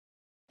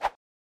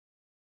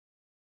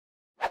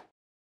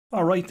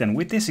Alright then,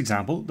 with this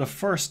example, the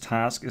first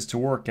task is to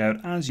work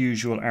out, as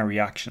usual, our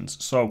reactions.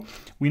 So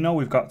we know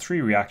we've got three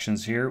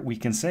reactions here. We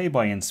can say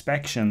by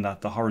inspection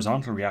that the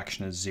horizontal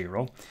reaction is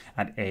 0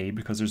 at A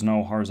because there's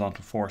no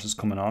horizontal forces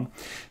coming on.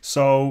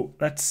 So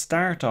let's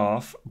start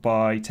off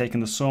by taking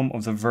the sum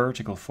of the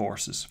vertical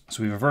forces.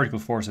 So we have a vertical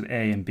force at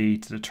A and B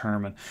to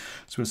determine.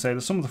 So we'll say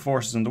the sum of the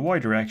forces in the y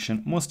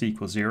direction must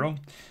equal 0.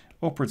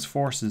 Upwards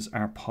forces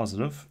are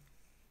positive.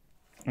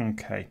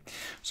 Okay,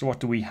 so what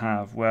do we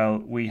have?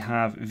 Well, we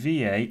have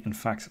VA. In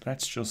fact,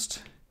 let's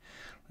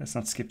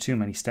not skip too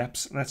many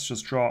steps. Let's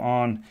just draw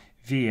on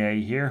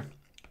VA here,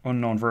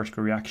 unknown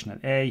vertical reaction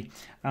at A,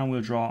 and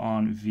we'll draw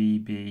on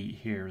VB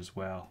here as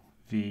well,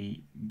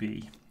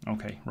 VB.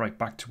 Okay, right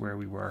back to where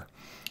we were.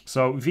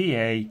 So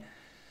VA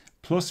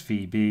plus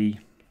VB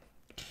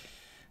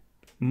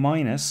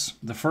minus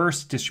the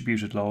first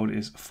distributed load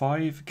is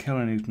 5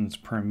 kilonewtons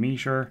per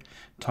meter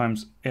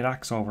times it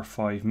acts over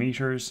 5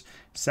 meters.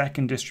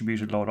 Second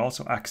distributed load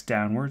also acts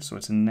downwards, so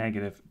it's a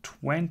negative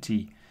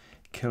 20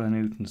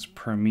 kilonewtons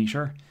per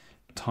meter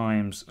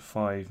times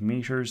 5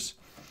 meters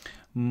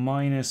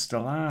minus the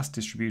last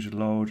distributed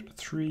load,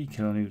 3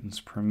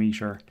 kilonewtons per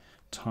meter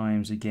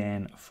times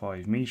again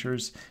 5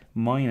 meters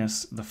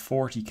minus the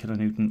 40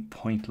 kilonewton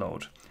point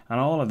load,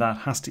 and all of that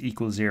has to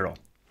equal 0.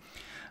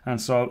 And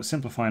so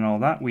simplifying all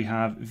that, we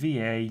have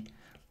VA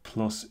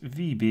plus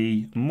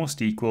VB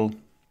must equal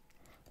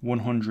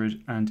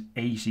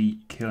 180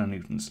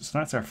 kilonewtons. So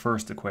that's our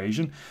first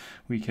equation.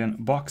 We can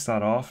box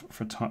that off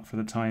for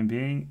the time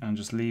being and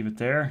just leave it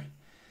there.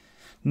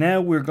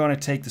 Now we're going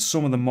to take the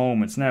sum of the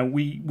moments. Now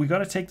we got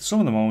to take the sum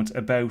of the moments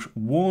about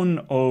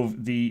one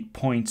of the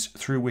points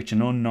through which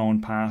an unknown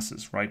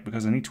passes, right?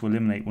 Because I need to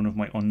eliminate one of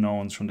my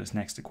unknowns from this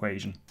next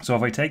equation. So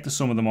if I take the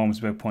sum of the moments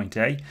about point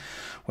A,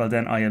 well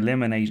then I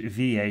eliminate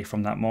VA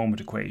from that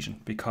moment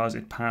equation because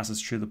it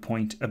passes through the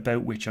point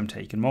about which I'm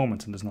taking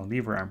moments and there's no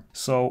lever arm.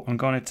 So I'm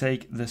going to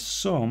take the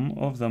sum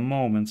of the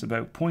moments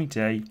about point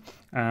A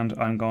and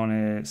I'm going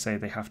to say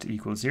they have to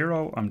equal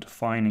 0. I'm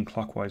defining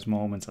clockwise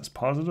moments as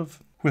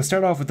positive. We'll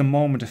start off with the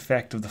moment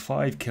effect of the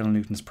 5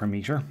 kilonewtons per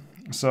meter.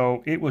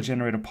 So it will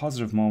generate a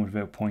positive moment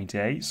about point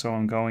A. So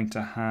I'm going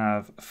to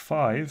have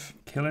 5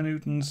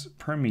 kilonewtons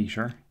per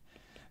meter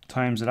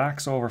times it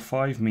acts over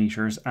 5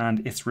 meters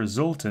and its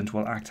resultant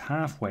will act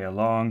halfway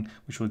along,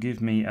 which will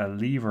give me a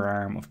lever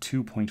arm of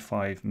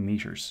 2.5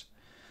 meters.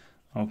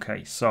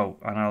 Okay, so,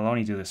 and I'll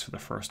only do this for the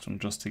first one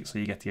just so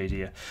you get the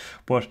idea.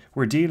 But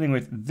we're dealing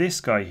with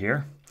this guy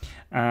here,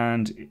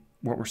 and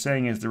what we're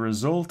saying is the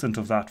resultant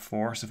of that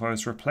force, if I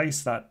was to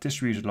replace that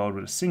distributed load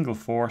with a single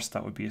force,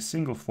 that would be a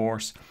single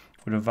force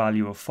with a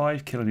value of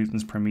 5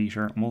 kilonewtons per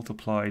meter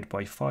multiplied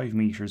by 5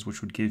 meters,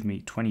 which would give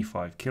me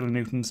 25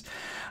 kilonewtons.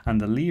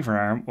 And the lever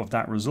arm of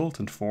that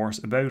resultant force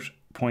about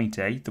point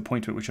A, the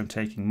point at which I'm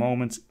taking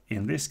moments,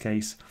 in this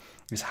case,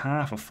 is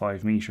half of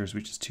 5 meters,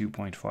 which is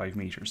 2.5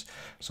 meters.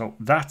 So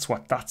that's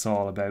what that's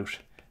all about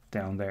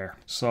down there.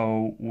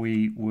 So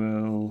we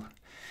will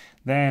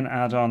then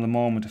add on the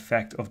moment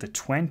effect of the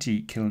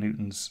 20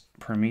 kilonewtons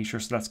per meter.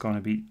 So that's going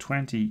to be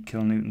 20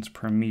 kilonewtons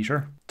per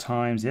meter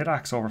times it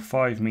acts over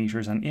 5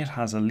 meters and it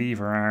has a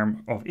lever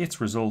arm of its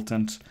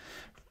resultant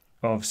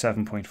of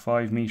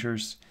 7.5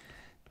 meters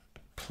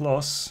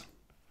plus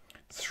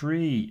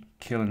 3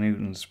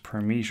 kilonewtons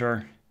per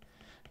meter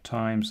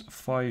times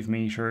 5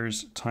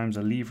 meters times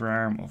a lever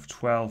arm of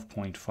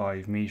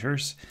 12.5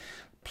 meters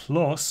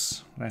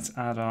plus, let's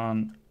add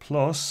on,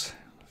 plus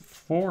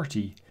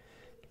 40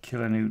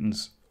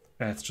 kilonewtons.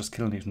 It's just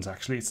kilonewtons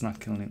actually, it's not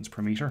kilonewtons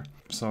per meter.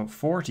 So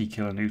 40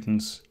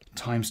 kilonewtons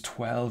times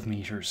 12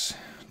 meters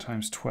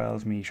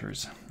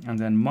and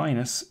then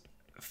minus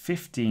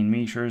 15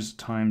 meters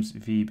times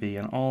VB,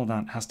 and all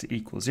that has to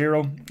equal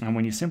 0. And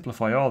when you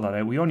simplify all that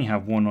out, we only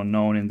have one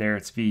unknown in there,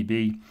 it's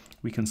VB.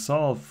 We can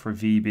solve for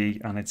VB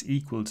and it's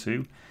equal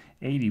to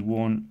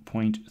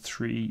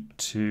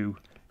 81.32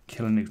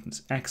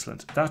 kilonewtons.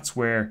 Excellent. That's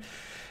where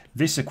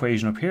this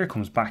equation up here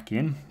comes back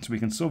in. So we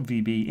can sub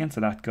VB into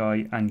that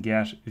guy and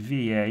get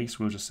VA. So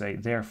we'll just say,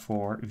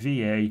 therefore,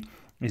 VA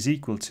is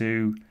equal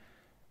to,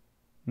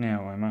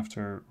 now I'm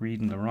after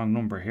reading the wrong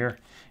number here.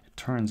 It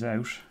turns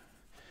out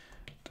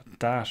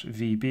that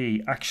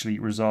VB actually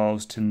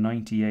resolves to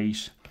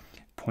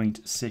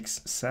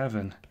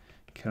 98.67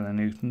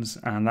 kilonewtons,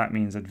 and that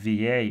means that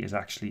VA is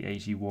actually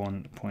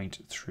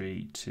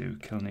 81.32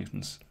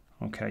 kilonewtons.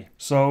 Okay,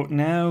 so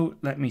now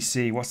let me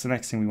see, what's the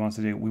next thing we want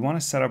to do? We want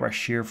to set up our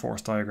shear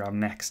force diagram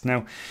next.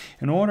 Now,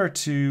 in order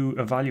to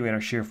evaluate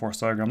our shear force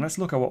diagram, let's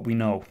look at what we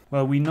know.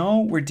 Well, we know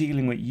we're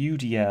dealing with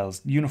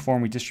UDLs,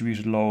 uniformly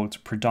distributed loads,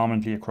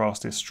 predominantly across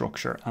this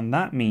structure. And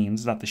that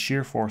means that the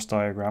shear force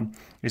diagram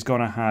is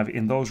going to have,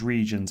 in those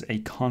regions,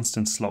 a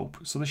constant slope.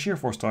 So the shear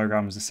force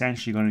diagram is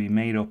essentially going to be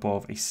made up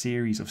of a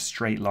series of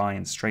straight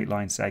line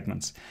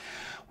segments.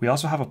 We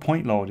also have a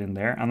point load in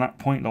there, and that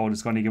point load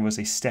is going to give us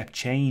a step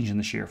change in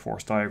the shear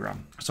force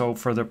diagram. So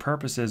for the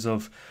purposes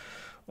of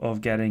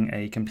getting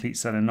a complete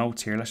set of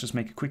notes here, let's just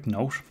make a quick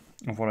note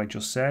of what I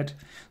just said.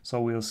 So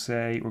we'll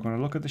say we're going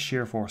to look at the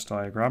shear force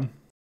diagram.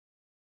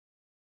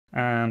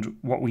 And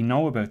what we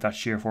know about that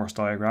shear force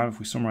diagram, if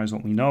we summarize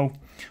what we know,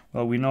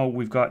 well, we know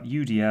we've got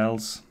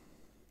UDLs,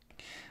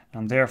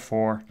 and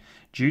therefore,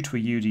 due to a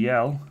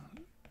UDL,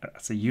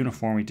 that's a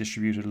uniformly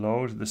distributed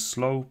load, the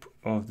slope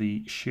of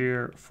the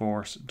shear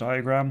force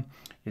diagram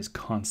is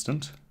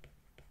constant,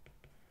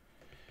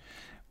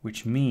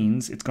 which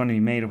means it's going to be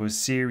made up of a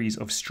series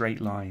of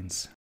straight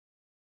lines.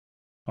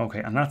 Okay,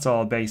 and that's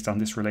all based on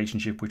this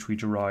relationship which we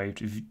derived,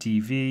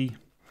 dV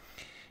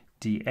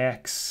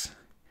dx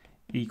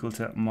equal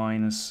to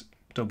minus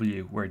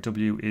W, where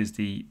W is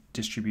the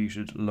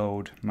distributed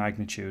load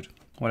magnitude.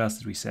 What else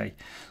did we say?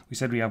 We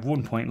said we have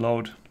 1 point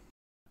load,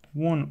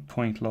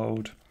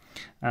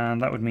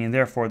 and that would mean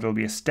therefore there'll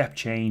be a step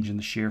change in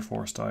the shear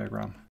force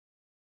diagram.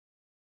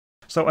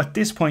 So at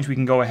this point we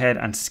can go ahead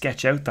and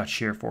sketch out that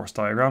shear force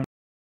diagram.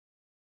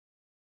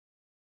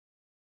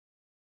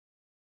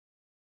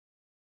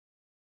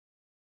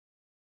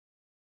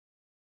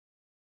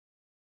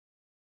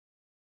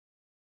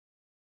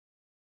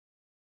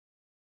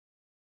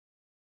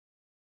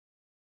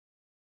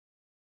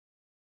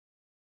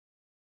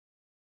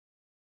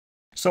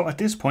 So at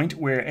this point,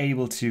 we're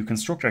able to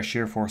construct our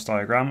shear force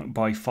diagram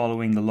by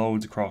following the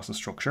loads across the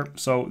structure.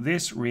 So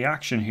this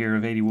reaction here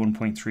of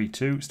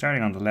 81.32,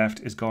 starting on the left,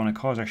 is going to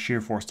cause our shear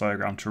force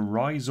diagram to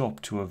rise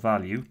up to a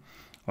value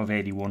of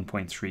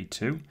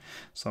 81.32.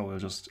 So we'll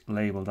just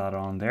label that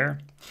on there.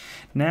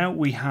 Now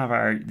we have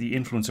the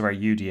influence of our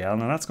UDL,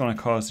 and that's going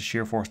to cause the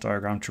shear force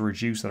diagram to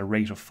reduce at a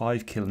rate of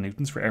 5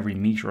 kilonewtons for every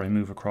meter I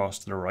move across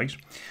to the right.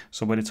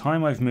 So by the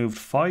time I've moved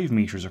 5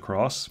 meters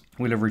across,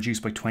 we'll have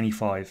reduced by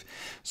 25.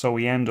 So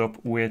we end up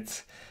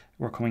with,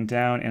 we're coming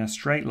down in a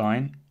straight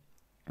line.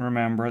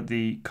 Remember,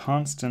 the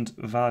constant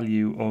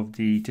value of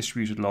the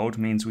distributed load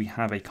means we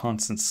have a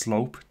constant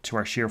slope to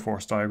our shear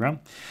force diagram.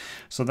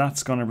 So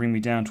that's going to bring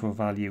me down to a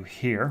value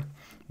here.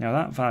 Now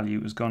that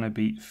value is going to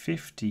be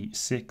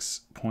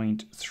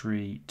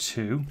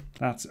 56.32.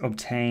 That's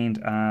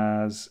obtained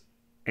as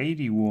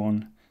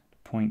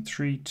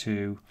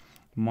 81.32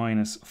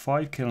 minus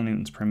 5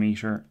 kilonewtons per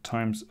meter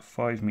times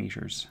 5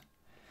 meters,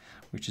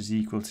 which is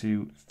equal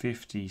to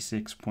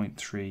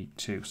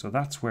 56.32. So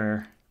that's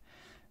where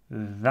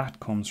that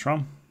comes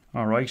from.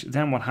 All right,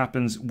 then what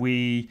happens,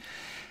 we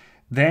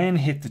then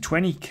hit the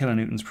 20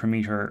 kilonewtons per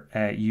meter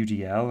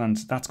UDL, and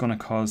that's going to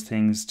cause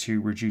things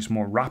to reduce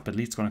more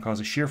rapidly. It's going to cause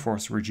a shear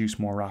force to reduce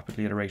more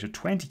rapidly at a rate of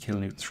 20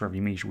 kilonewtons for every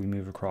meter we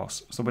move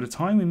across. So by the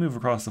time we move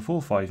across the full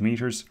 5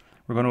 meters,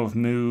 we're going to have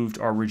moved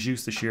or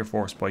reduced the shear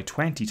force by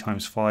 20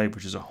 times 5,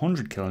 which is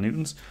 100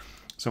 kilonewtons.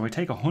 So if I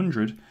take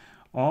 100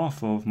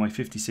 off of my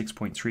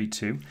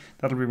 56.32,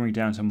 that'll bring me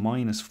down to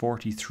minus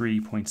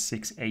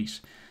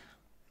 43.68.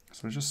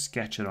 So I'll just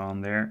sketch it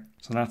on there.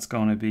 So that's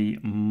going to be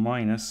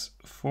minus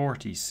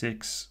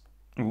 43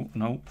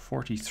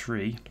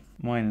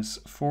 minus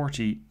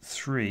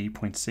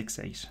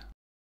 43.68.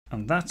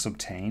 And that's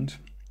obtained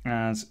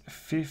as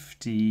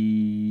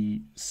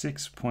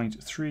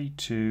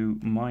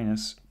 56.32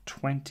 minus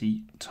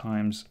 20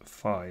 times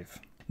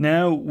 5.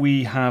 Now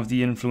we have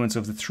the influence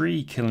of the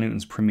 3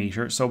 kilonewtons per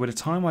meter. So by the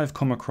time I've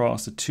come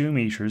across the 2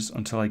 meters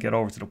until I get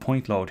over to the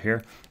point load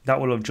here, that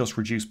will have just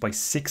reduced by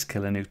 6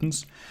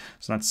 kilonewtons.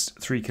 So that's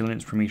 3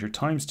 kilonewtons per meter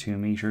times 2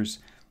 meters,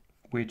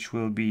 which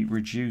will be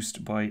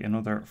reduced by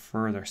another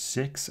further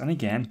 6. And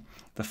again,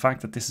 the fact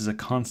that this is a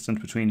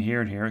constant between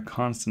here and here, a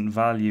constant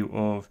value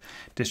of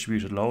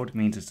distributed load,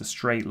 means it's a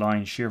straight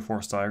line shear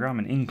force diagram,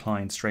 an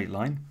inclined straight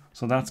line.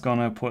 So that's going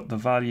to put the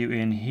value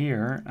in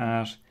here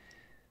at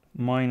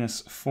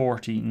minus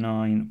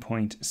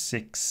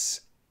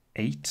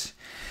 49.68.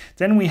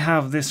 Then we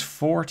have this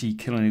 40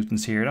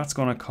 kilonewtons here. That's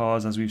going to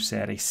cause, as we've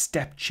said, a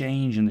step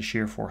change in the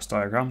shear force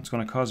diagram. It's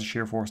going to cause the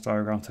shear force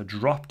diagram to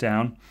drop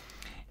down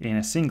in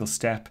a single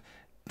step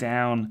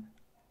down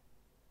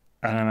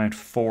at amount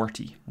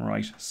 40,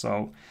 right?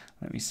 So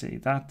let me see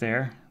that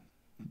there.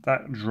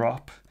 That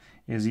drop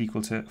is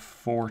equal to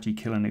 40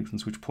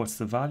 kilonewtons, which puts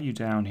the value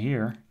down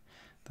here,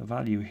 the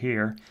value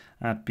here,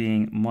 at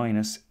being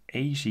minus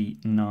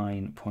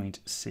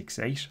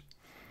 89.68.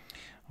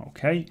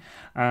 Okay,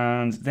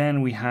 and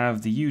then we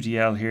have the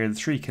UDL here, the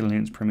 3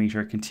 kilonewtons per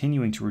meter,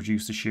 continuing to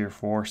reduce the shear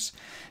force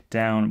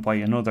down by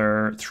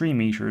another 3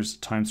 meters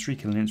times 3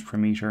 kilonewtons per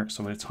meter.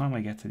 So by the time I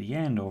get to the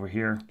end over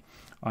here,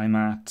 I'm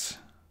at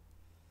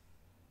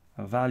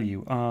a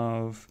value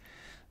of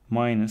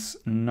minus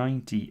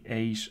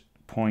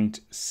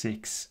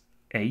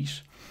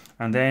 98.68.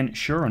 And then,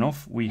 sure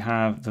enough, we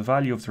have the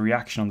value of the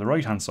reaction on the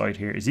right-hand side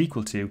here is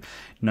equal to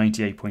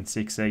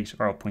 98.68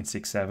 or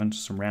 0.67,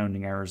 some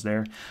rounding errors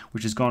there,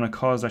 which is going to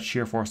cause that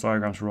shear force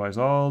diagram to rise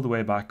all the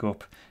way back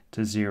up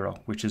to 0,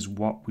 which is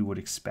what we would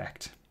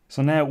expect.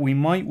 So now we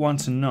might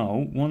want to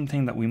know, one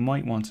thing that we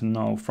might want to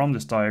know from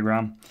this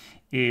diagram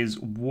is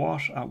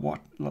at what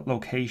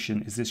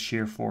location is this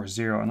shear force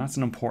 0? And that's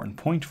an important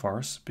point for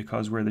us,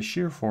 because where the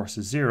shear force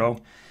is 0,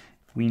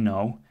 we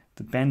know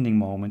the bending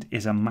moment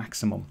is a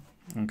maximum.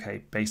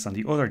 Okay, based on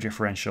the other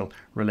differential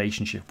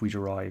relationship we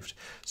derived.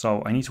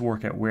 So I need to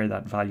work out where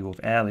that value of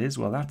L is.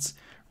 Well, that's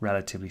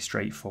relatively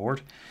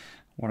straightforward.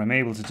 what I'm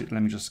able to do,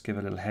 let me just give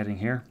a little heading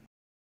here.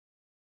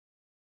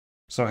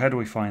 So how do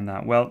we find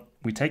that? Well,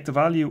 we take the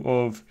value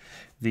of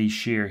the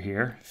shear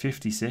here,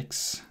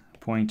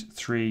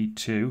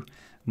 56.32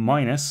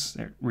 minus,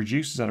 it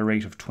reduces at a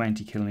rate of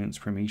 20 kilonewtons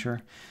per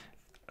meter.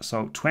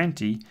 So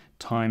 20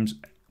 times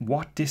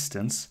what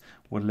distance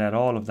would let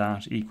all of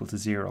that equal to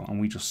 0,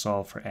 and we just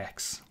solve for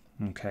x.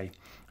 Okay,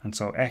 and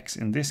so x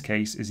in this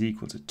case is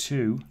equal to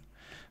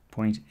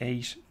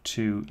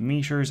 2.82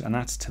 meters, and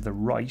that's to the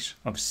right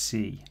of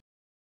C.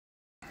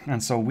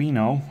 And so we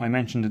know, I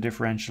mentioned the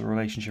differential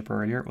relationship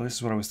earlier, well this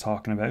is what I was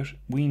talking about.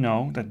 We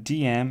know that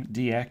dm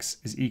dx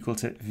is equal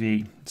to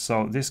v.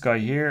 So this guy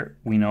here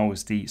we know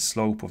is the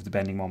slope of the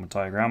bending moment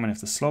diagram, and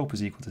if the slope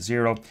is equal to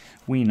 0,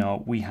 we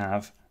know we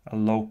have a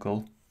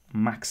local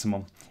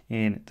maximum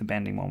in the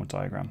bending moment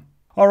diagram.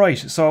 Alright,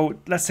 so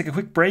let's take a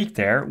quick break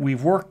there.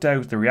 We've worked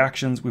out the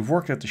reactions, we've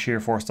worked out the shear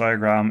force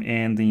diagram.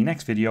 In the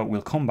next video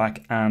we'll come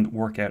back and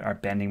work out our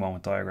bending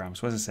moment diagram.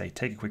 So as I say,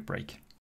 take a quick break.